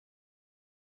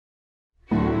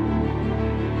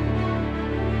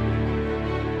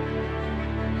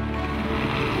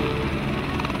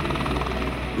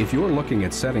If you're looking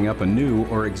at setting up a new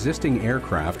or existing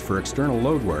aircraft for external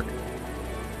load work,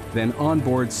 then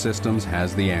Onboard Systems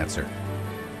has the answer.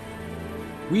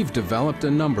 We've developed a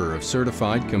number of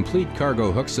certified complete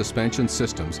cargo hook suspension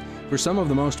systems for some of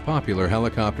the most popular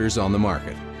helicopters on the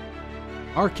market.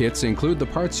 Our kits include the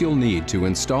parts you'll need to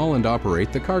install and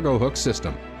operate the cargo hook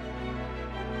system,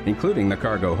 including the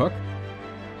cargo hook,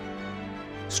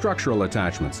 structural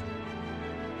attachments,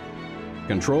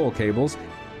 control cables,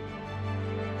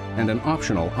 and an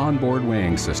optional onboard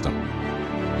weighing system.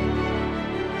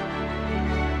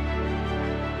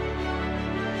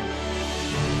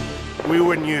 We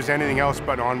wouldn't use anything else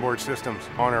but onboard systems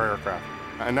on our aircraft.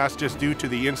 And that's just due to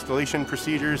the installation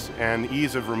procedures and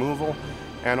ease of removal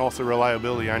and also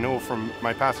reliability. I know from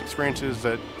my past experiences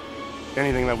that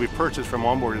anything that we've purchased from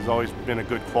Onboard has always been a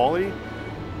good quality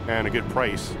and a good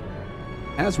price.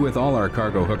 As with all our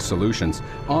cargo hook solutions,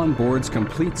 Onboard's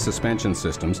complete suspension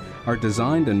systems are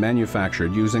designed and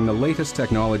manufactured using the latest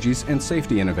technologies and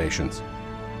safety innovations,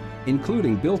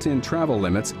 including built-in travel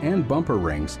limits and bumper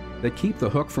rings that keep the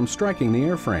hook from striking the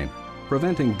airframe,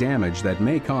 preventing damage that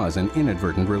may cause an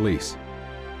inadvertent release.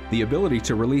 The ability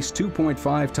to release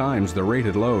 2.5 times the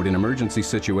rated load in emergency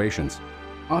situations,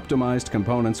 optimized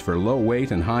components for low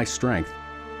weight and high strength,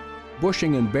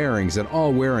 bushing and bearings at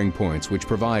all wearing points which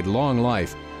provide long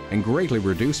life and greatly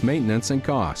reduce maintenance and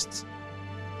costs.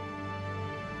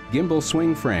 Gimbal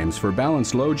swing frames for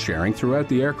balanced load sharing throughout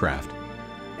the aircraft,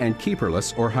 and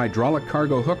keeperless or hydraulic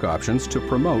cargo hook options to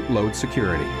promote load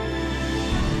security.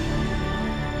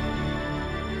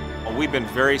 We've been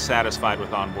very satisfied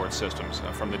with Onboard Systems.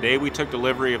 From the day we took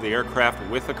delivery of the aircraft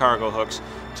with the cargo hooks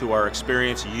to our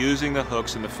experience using the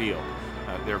hooks in the field.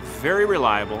 They're very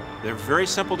reliable, they're very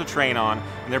simple to train on,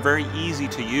 and they're very easy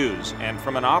to use. And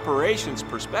from an operations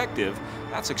perspective,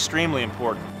 that's extremely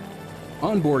important.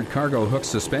 Onboard cargo hook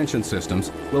suspension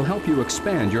systems will help you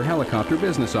expand your helicopter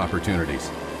business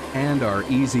opportunities and are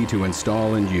easy to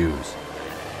install and use.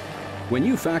 When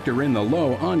you factor in the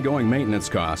low ongoing maintenance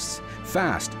costs,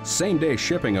 fast, same-day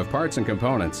shipping of parts and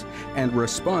components, and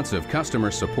responsive customer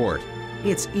support,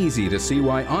 it's easy to see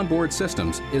why Onboard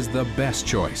Systems is the best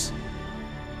choice.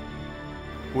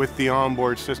 With the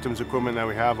onboard systems equipment that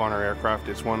we have on our aircraft,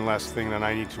 it's one less thing that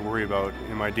I need to worry about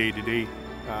in my day-to-day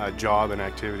job and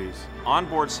activities.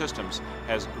 Onboard Systems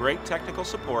has great technical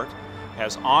support,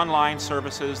 has online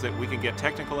services that we can get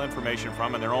technical information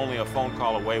from, and they're only a phone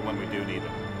call away when we do need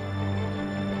them.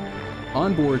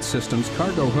 Onboard Systems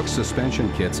cargo hook suspension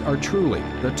kits are truly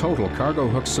the total cargo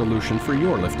hook solution for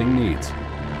your lifting needs.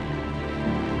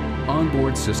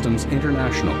 Onboard Systems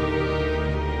International.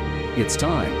 It's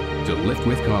time to lift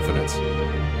with confidence.